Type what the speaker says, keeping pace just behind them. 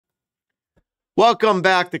Welcome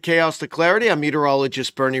back to Chaos to Clarity. I'm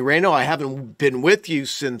meteorologist Bernie Rayno. I haven't been with you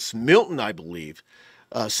since Milton, I believe.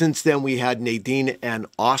 Since then, we had Nadine and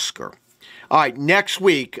Oscar. All right, next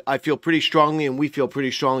week, I feel pretty strongly, and we feel pretty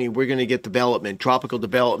strongly, we're going to get development, tropical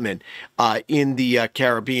development in the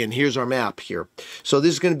Caribbean. Here's our map here. So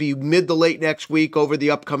this is going to be mid to late next week, over the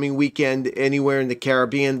upcoming weekend, anywhere in the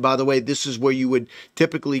Caribbean. By the way, this is where you would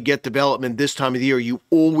typically get development this time of the year. You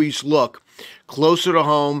always look closer to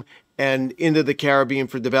home and into the Caribbean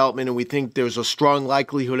for development, and we think there's a strong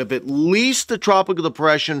likelihood of at least a tropical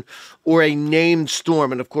depression or a named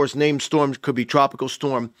storm. And of course, named storms could be tropical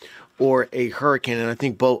storm or a hurricane, and I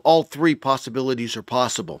think all three possibilities are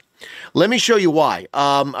possible. Let me show you why.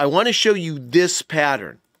 I want to show you this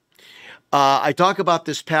pattern. I talk about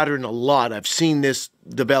this pattern a lot. I've seen this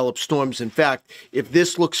develop storms. In fact, if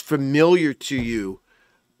this looks familiar to you,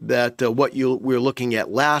 that what we're looking at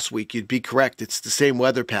last week, you'd be correct. It's the same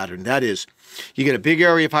weather pattern. That is, you get a big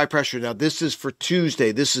area of high pressure. Now, this is for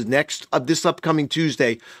Tuesday. This is this upcoming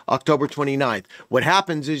Tuesday, October 29th. What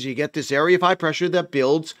happens is you get this area of high pressure that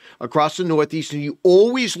builds across the Northeast, and you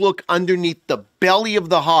always look underneath the belly of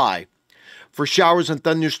the high for showers and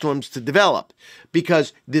thunderstorms to develop,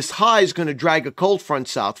 because this high is going to drag a cold front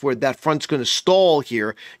south, where that front's going to stall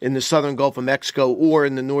here in the southern Gulf of Mexico or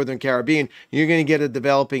in the northern Caribbean. You're going to get a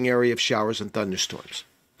developing area of showers and thunderstorms.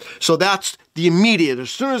 So that's the immediate.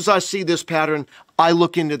 As soon as I see this pattern, I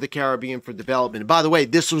look into the Caribbean for development. And by the way,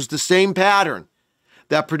 this was the same pattern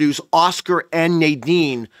that produced Oscar and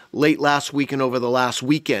Nadine late last week and over the last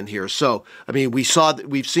weekend here. So, I mean,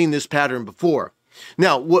 we've seen this pattern before.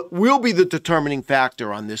 Now, what will be the determining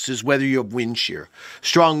factor on this is whether you have wind shear,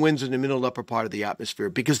 strong winds in the middle and upper part of the atmosphere,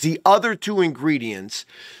 because the other two ingredients,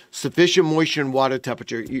 sufficient moisture and water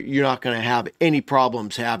temperature, you're not going to have any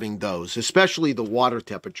problems having those, especially the water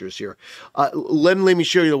temperatures here. Let me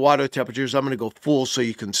show you the water temperatures. I'm going to go full so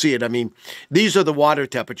you can see it. I mean, these are the water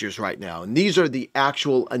temperatures right now, and these are the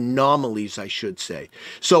actual anomalies, I should say.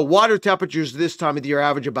 So water temperatures this time of the year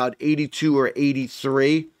average about 82 or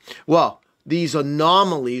 83. Well, these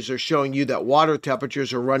anomalies are showing you that water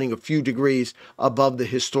temperatures are running a few degrees above the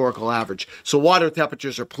historical average. So water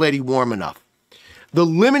temperatures are plenty warm enough. The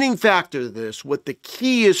limiting factor to this, what the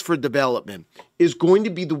key is for development, is going to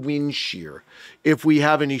be the wind shear. If we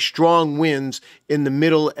have any strong winds in the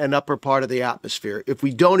middle and upper part of the atmosphere. If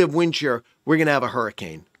we don't have wind shear, we're going to have a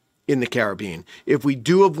hurricane in the Caribbean. If we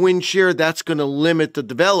do have wind shear, that's going to limit the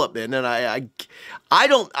development. And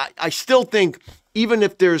I still think, even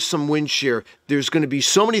if there's some wind shear, there's going to be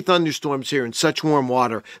so many thunderstorms here in such warm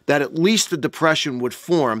water that at least a depression would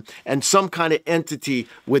form and some kind of entity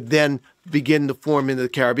would then begin to form in the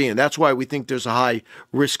Caribbean. That's why we think there's a high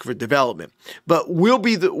risk for development. But what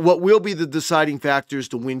will be the deciding factor is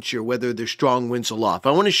the wind shear, whether there's strong winds aloft.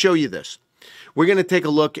 I want to show you this. We're going to take a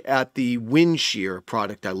look at the wind shear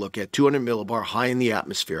product I look at, 200 millibar, high in the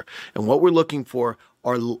atmosphere. And what we're looking for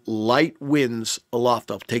are light winds aloft.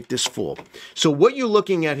 I'll take this full. So what you're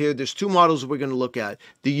looking at here, there's two models we're going to look at.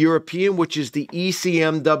 The European, which is the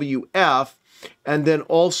ECMWF, and then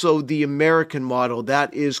also the American model.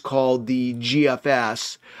 That is called the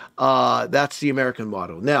GFS. That's the American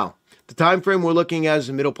model. Now, the time frame we're looking at is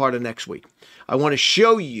the middle part of next week. I want to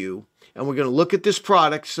show you, and we're going to look at this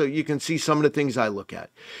product so you can see some of the things I look at.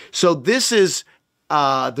 So this is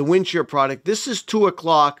the wind shear product. This is 2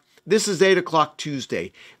 o'clock. This is 8 o'clock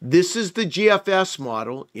Tuesday. This is the GFS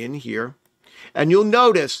model in here. And you'll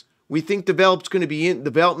notice we think development's going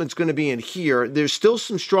to be in here. There's still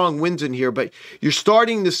some strong winds in here, but you're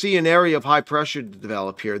starting to see an area of high pressure to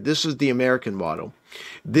develop here. This is the American model.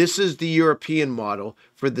 This is the European model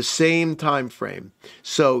for the same time frame.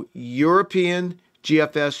 So European,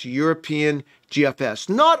 GFS, European, GFS.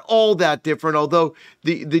 Not all that different, although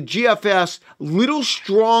the GFS, little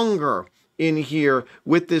stronger in here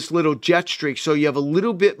with this little jet streak, so you have a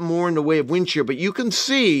little bit more in the way of wind shear. But you can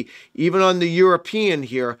see, even on the European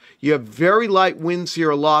here, you have very light winds here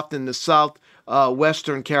aloft in the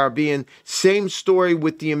southwestern Caribbean. Same story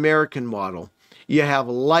with the American model. You have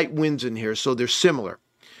light winds in here, so they're similar.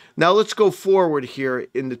 Now let's go forward here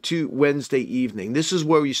in the Wednesday evening. This is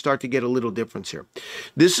where you start to get a little difference here.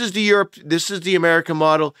 This is the American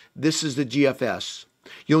model. This is the GFS.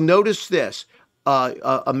 You'll notice this.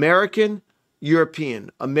 American,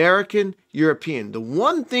 European, American, European. The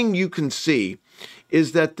one thing you can see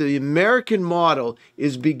is that the American model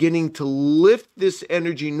is beginning to lift this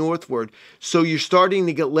energy northward, so you're starting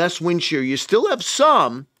to get less wind shear. You still have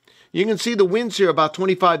some. You can see the winds here about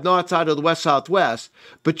 25 knots out of the west-southwest,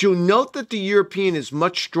 but you'll note that the European is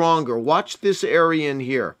much stronger. Watch this area in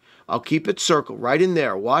here I'll keep it circled right in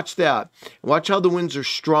there. Watch that. Watch how the winds are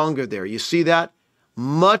stronger there. You see that?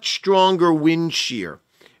 Much stronger wind shear.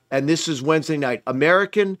 And this is Wednesday night.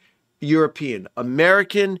 American, European.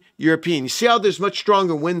 American, European. You see how there's much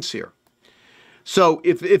stronger winds here? So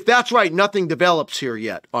if that's right, nothing develops here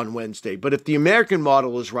yet on Wednesday. But if the American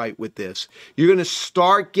model is right with this, you're going to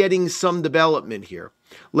start getting some development here.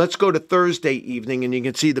 Let's go to Thursday evening, and you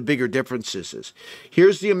can see the bigger differences.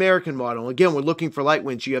 Here's the American model. Again, we're looking for light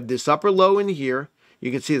winds. You have this upper low in here.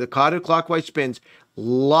 You can see the counterclockwise spins.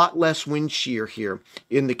 Lot less wind shear here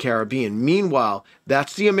in the Caribbean. Meanwhile,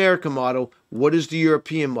 that's the American model. What does the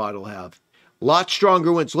European model have? Lot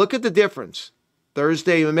stronger winds. Look at the difference.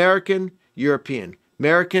 Thursday, American, European.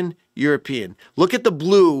 American, European. Look at the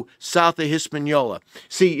blue south of Hispaniola.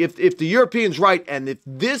 See, if the European's right, and if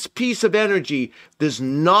this piece of energy does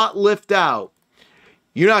not lift out,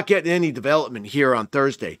 you're not getting any development here on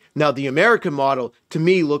Thursday. Now, the American model, to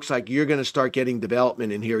me, looks like you're going to start getting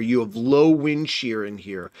development in here. You have low wind shear in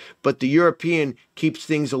here, but the European keeps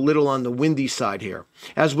things a little on the windy side here.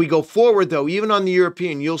 As we go forward, though, even on the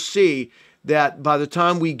European, you'll see that by the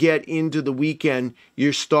time we get into the weekend,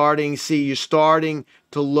 you're starting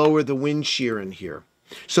to lower the wind shear in here.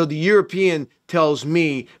 So the European tells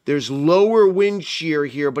me there's lower wind shear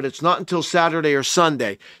here, but it's not until Saturday or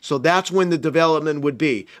Sunday. So that's when the development would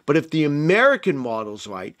be. But if the American model's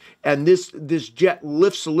right, and this jet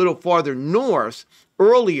lifts a little farther north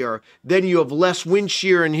earlier, then you have less wind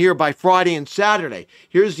shear in here by Friday and Saturday.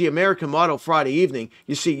 Here's the American model Friday evening.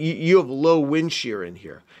 You see, you have low wind shear in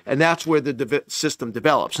here. And that's where the system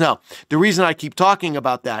develops. Now, the reason I keep talking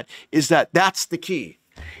about that is that that's the key.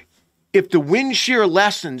 If the wind shear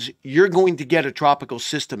lessens, you're going to get a tropical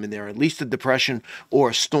system in there, at least a depression or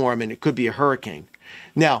a storm, and it could be a hurricane.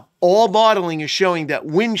 Now, all modeling is showing that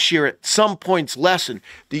wind shear at some points lessen.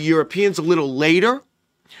 The Europeans a little later,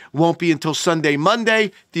 won't be until Sunday,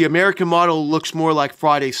 Monday. The American model looks more like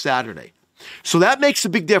Friday, Saturday. So that makes a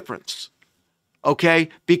big difference, okay?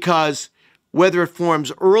 Because whether it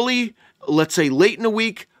forms early, let's say late in the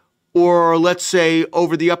week, or let's say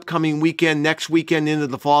over the upcoming weekend, next weekend into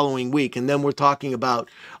the following week. And then we're talking about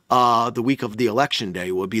the week of the election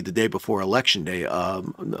day, will be the day before election day,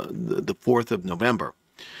 the 4th of November.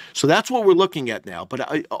 So that's what we're looking at now.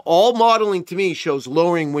 But all modeling to me shows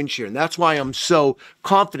lowering wind shear. And that's why I'm so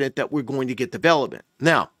confident that we're going to get development.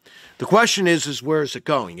 Now, the question is where is it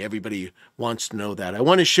going? Everybody wants to know that. I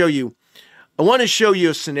want to show you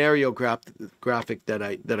a scenario graphic that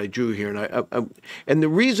I drew here, and the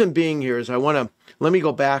reason being here is let me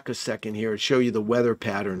go back a second here and show you the weather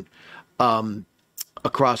pattern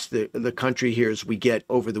across the country here as we get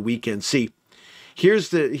over the weekend. See, here's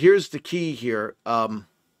the key here. Let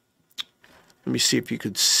me see if you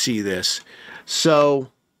could see this. So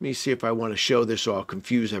let me see if I want to show this, or I'll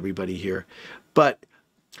confuse everybody here. But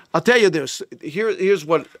I'll tell you this. Here's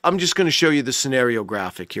what I'm just going to show you the scenario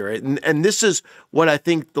graphic here. And this is what I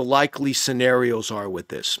think the likely scenarios are with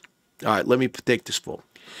this. All right, let me take this full.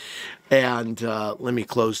 And let me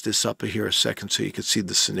close this up here a second so you can see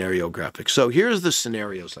the scenario graphic. So here's the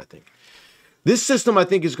scenarios, I think. This system, I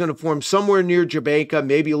think, is going to form somewhere near Jamaica,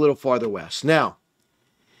 maybe a little farther west. Now,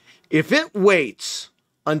 if it waits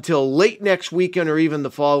until late next weekend or even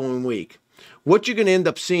the following week, what you're going to end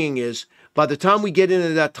up seeing is by the time we get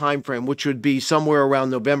into that time frame, which would be somewhere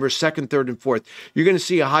around November 2nd, 3rd, and 4th, you're going to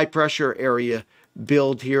see a high pressure area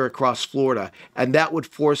build here across Florida, and that would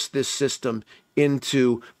force this system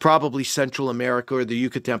into probably Central America or the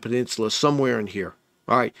Yucatan Peninsula, somewhere in here.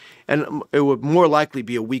 All right, and it would more likely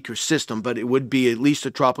be a weaker system, but it would be at least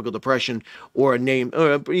a tropical depression or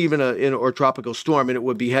or tropical storm, and it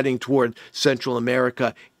would be heading toward Central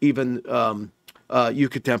America, even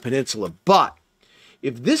Yucatan Peninsula. But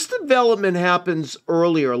if this development happens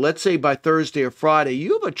earlier, let's say by Thursday or Friday,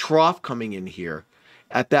 you have a trough coming in here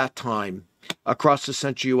at that time across the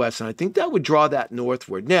central U.S., and I think that would draw that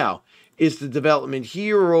northward. Now, is the development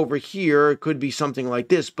here or over here? It could be something like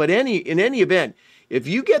this, but in any event, if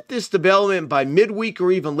you get this development by midweek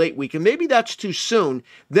or even late week, and maybe that's too soon,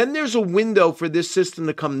 then there's a window for this system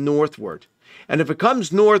to come northward. And if it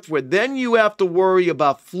comes northward, then you have to worry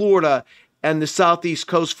about Florida and the southeast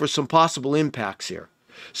coast for some possible impacts here.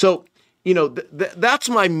 So, that's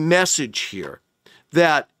my message here,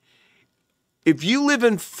 that if you live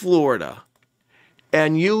in Florida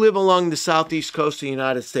and you live along the southeast coast of the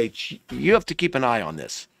United States, you have to keep an eye on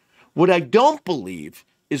this. What I don't believe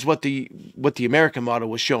is what the American model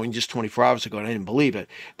was showing just 24 hours ago, and I didn't believe it,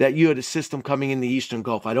 that you had a system coming in the Eastern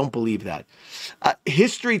Gulf. I don't believe that.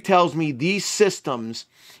 History tells me these systems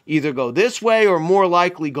either go this way or more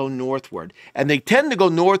likely go northward. And they tend to go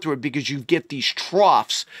northward because you get these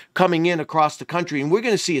troughs coming in across the country. And we're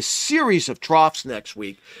going to see a series of troughs next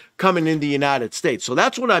week coming in the United States. So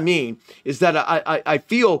that's what I mean, is that I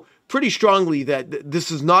feel pretty strongly that this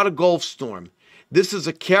is not a Gulf storm. This is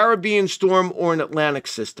a Caribbean storm or an Atlantic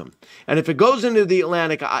system. And if it goes into the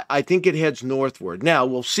Atlantic, I think it heads northward. Now,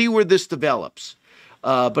 we'll see where this develops.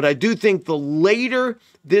 But I do think the later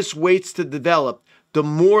this waits to develop, the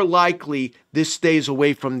more likely this stays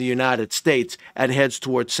away from the United States and heads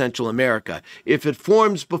towards Central America. If it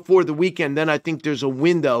forms before the weekend, then I think there's a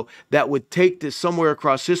window that would take this somewhere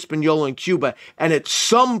across Hispaniola and Cuba, and at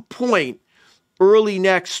some point early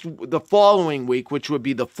the following week, which would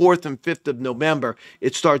be the 4th and 5th of November,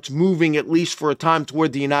 it starts moving at least for a time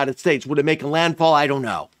toward the United States. Would it make a landfall? I don't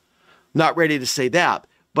know. Not ready to say that.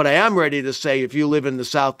 But I am ready to say if you live in the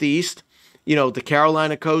Southeast, the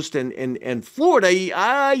Carolina coast and Florida,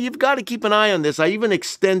 you've got to keep an eye on this. I even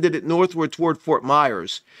extended it northward toward Fort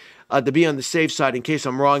Myers to be on the safe side in case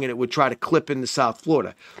I'm wrong and it would try to clip into South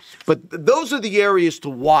Florida. But those are the areas to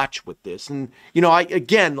watch with this. And,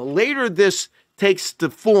 again, the later this takes to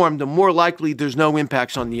form, the more likely there's no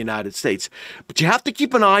impacts on the United States. But you have to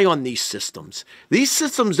keep an eye on these systems. These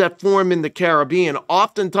systems that form in the Caribbean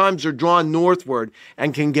oftentimes are drawn northward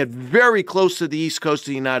and can get very close to the east coast of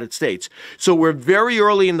the United States. So we're very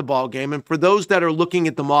early in the ballgame, and for those that are looking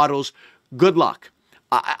at the models, good luck.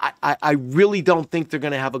 I really don't think they're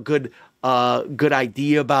going to have a good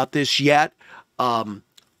idea about this yet. I'm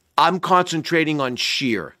concentrating on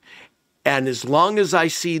shear. And as long as I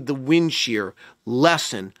see the wind shear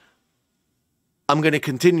lessen, I'm going to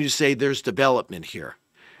continue to say there's development here.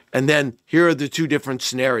 And then here are the two different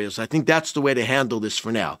scenarios. I think that's the way to handle this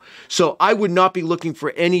for now. So I would not be looking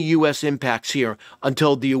for any U.S. impacts here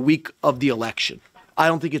until the week of the election. I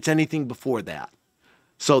don't think it's anything before that.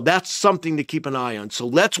 So that's something to keep an eye on. So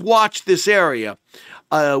let's watch this area.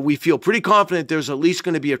 We feel pretty confident there's at least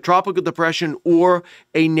going to be a tropical depression or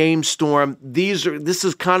a named storm. This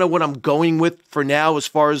is kind of what I'm going with for now as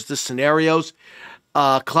far as the scenarios.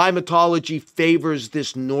 Climatology favors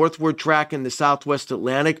this northward track in the Southwest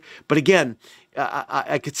Atlantic. But again,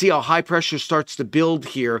 I could see how high pressure starts to build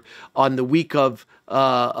here on the week of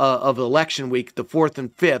election week, the 4th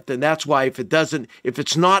and 5th. And that's why if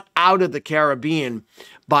it's not out of the Caribbean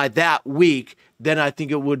by that week, then I think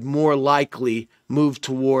it would more likely move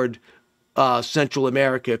toward Central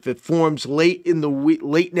America. If it forms late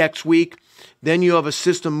next week, then you have a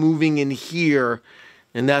system moving in here,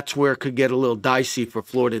 and that's where it could get a little dicey for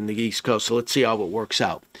Florida and the East Coast. So let's see how it works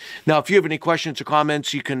out. Now, if you have any questions or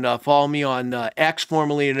comments, you can follow me on X,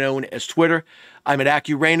 formerly known as Twitter. I'm at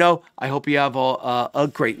AccuRayno. I hope you have a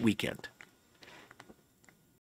great weekend.